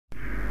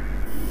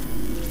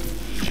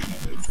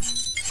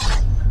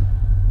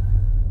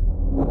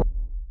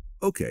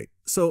Okay,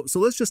 so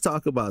let's just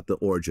talk about the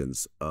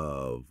origins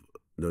of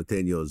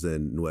Norteños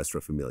and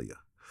Nuestra Familia.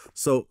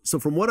 So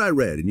from what I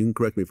read, and you can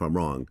correct me if I'm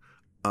wrong,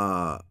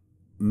 uh,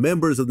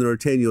 members of the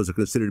Norteños are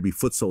considered to be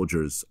foot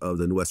soldiers of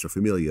the Nuestra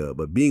Familia,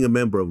 but being a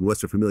member of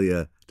Nuestra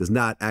Familia does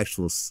not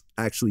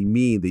actually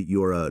mean that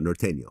you're a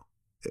Norteño.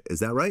 Is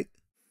that right?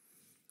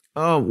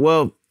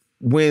 Well,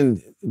 when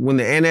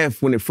the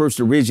NF when it first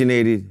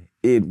originated,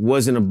 it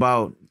wasn't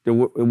about it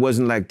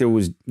wasn't like there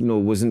was it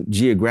wasn't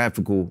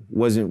geographical,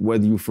 wasn't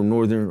whether you're from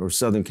Northern or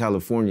Southern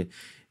California.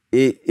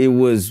 It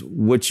was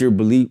what you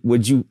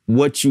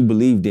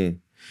believed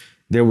in.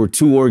 There were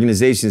two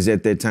organizations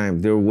at that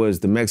time. There was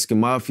the Mexican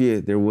Mafia,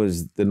 there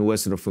was the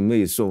Nuestra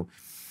Familia. So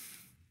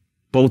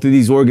both of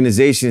these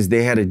organizations,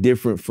 they had a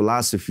different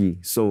philosophy.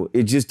 So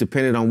it just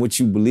depended on what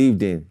you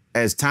believed in.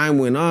 As time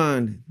went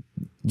on,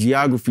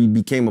 geography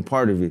became a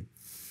part of it.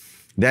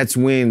 That's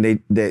when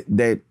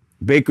that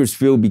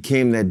Bakersfield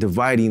became that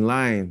dividing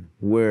line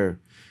where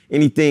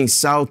anything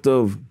south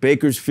of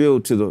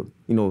Bakersfield to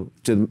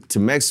to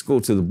Mexico,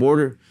 to the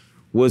border,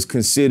 was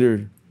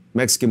considered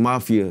Mexican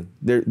Mafia,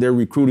 their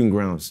recruiting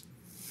grounds.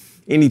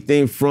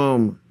 Anything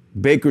from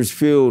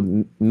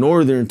Bakersfield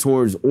northern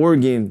towards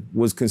Oregon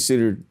was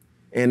considered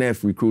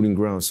NF recruiting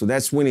grounds. So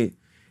that's when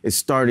it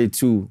started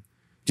to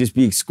just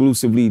be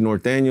exclusively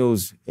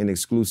Norteños and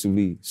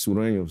exclusively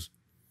Sureños.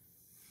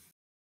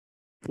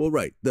 Well,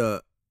 right.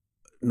 The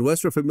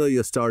Nuestra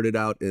Familia started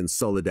out in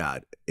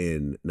Soledad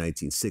in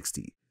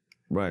 1960.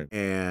 Right.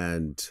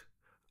 And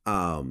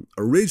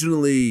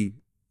originally,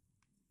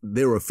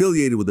 they were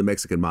affiliated with the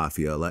Mexican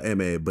Mafia, La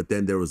M, but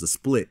then there was a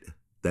split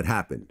that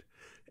happened.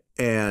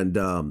 And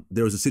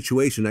there was a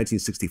situation in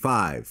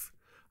 1965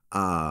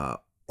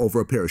 over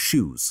a pair of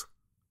shoes,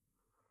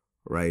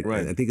 right?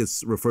 Right. I think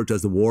it's referred to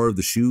as the War of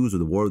the Shoes or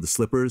the War of the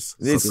Slippers,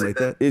 something like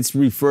that. It's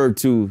referred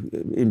to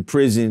in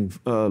prison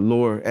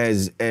lore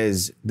as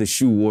the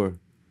shoe war.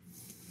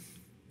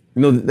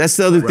 That's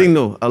the other thing,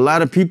 though. A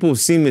lot of people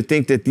seem to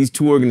think that these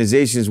two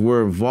organizations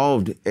were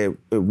involved at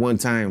one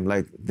time.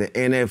 Like the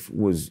NF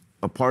was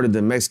a part of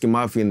the Mexican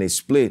Mafia and they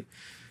split.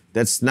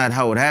 That's not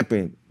how it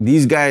happened.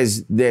 These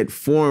guys that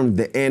formed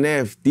the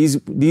NF,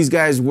 these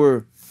guys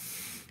were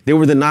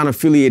the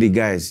non-affiliated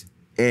guys.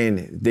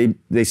 And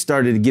they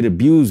started to get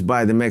abused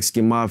by the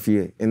Mexican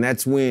Mafia. And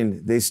that's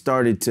when they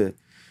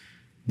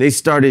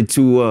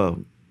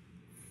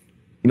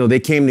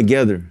came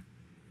together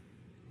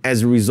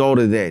as a result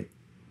of that.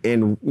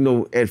 And,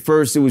 at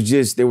first it was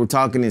just, they were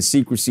talking in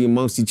secrecy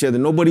amongst each other.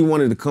 Nobody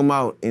wanted to come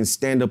out and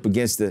stand up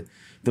against the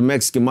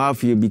Mexican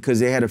Mafia because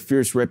they had a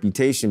fierce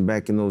reputation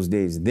back in those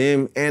days,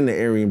 them and the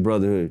Aryan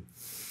Brotherhood.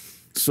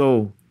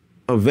 So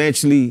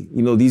eventually,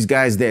 these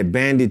guys that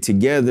banded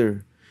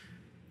together,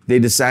 they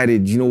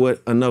decided, you know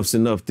what, enough's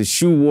enough. The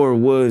shoe war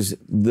was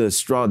the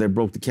straw that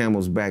broke the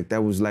camel's back.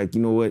 That was like,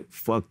 you know what,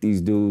 fuck these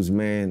dudes,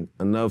 man,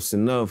 enough's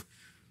enough.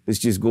 Let's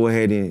just go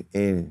ahead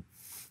and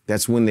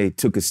that's when they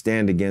took a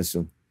stand against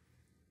them.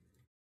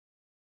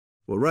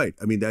 Well, right.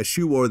 I mean, that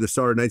shoe war that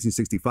started in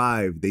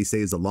 1965, they say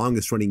is the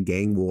longest running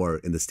gang war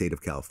in the state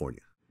of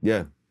California.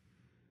 Yeah.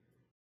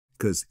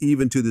 Because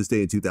even to this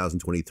day in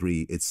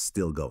 2023, it's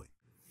still going.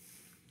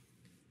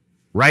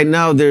 Right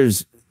now,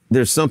 there's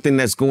something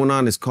that's going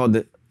on. It's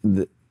called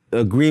the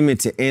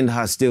agreement to end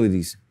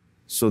hostilities.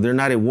 So they're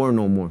not at war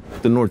no more.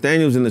 The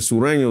Norteños and the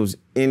Sureños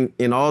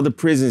in all the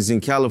prisons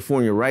in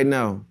California right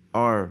now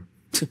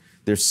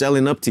they're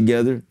selling up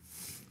together.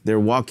 They're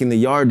walking the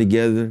yard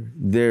together.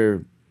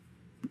 They're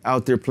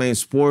out there playing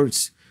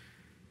sports.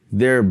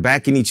 They're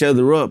backing each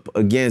other up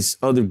against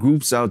other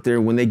groups out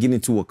there when they get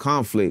into a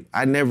conflict.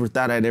 I never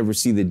thought I'd ever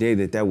see the day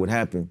that would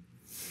happen.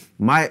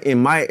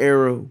 In my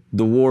era,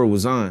 the war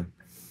was on,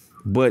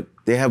 but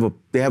they have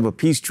a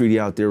peace treaty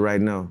out there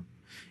right now.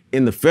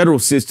 In the federal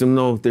system,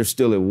 though, they're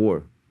still at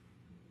war.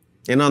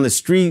 And on the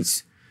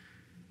streets,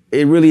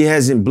 it really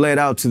hasn't bled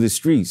out to the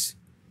streets.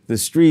 The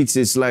streets,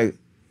 it's like,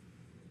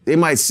 they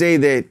might say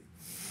that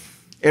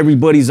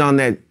everybody's on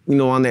that,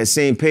 on that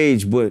same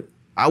page, but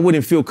I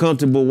wouldn't feel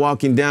comfortable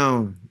walking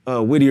down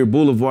Whittier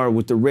Boulevard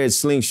with the red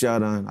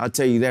slingshot on. I'll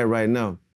tell you that right now.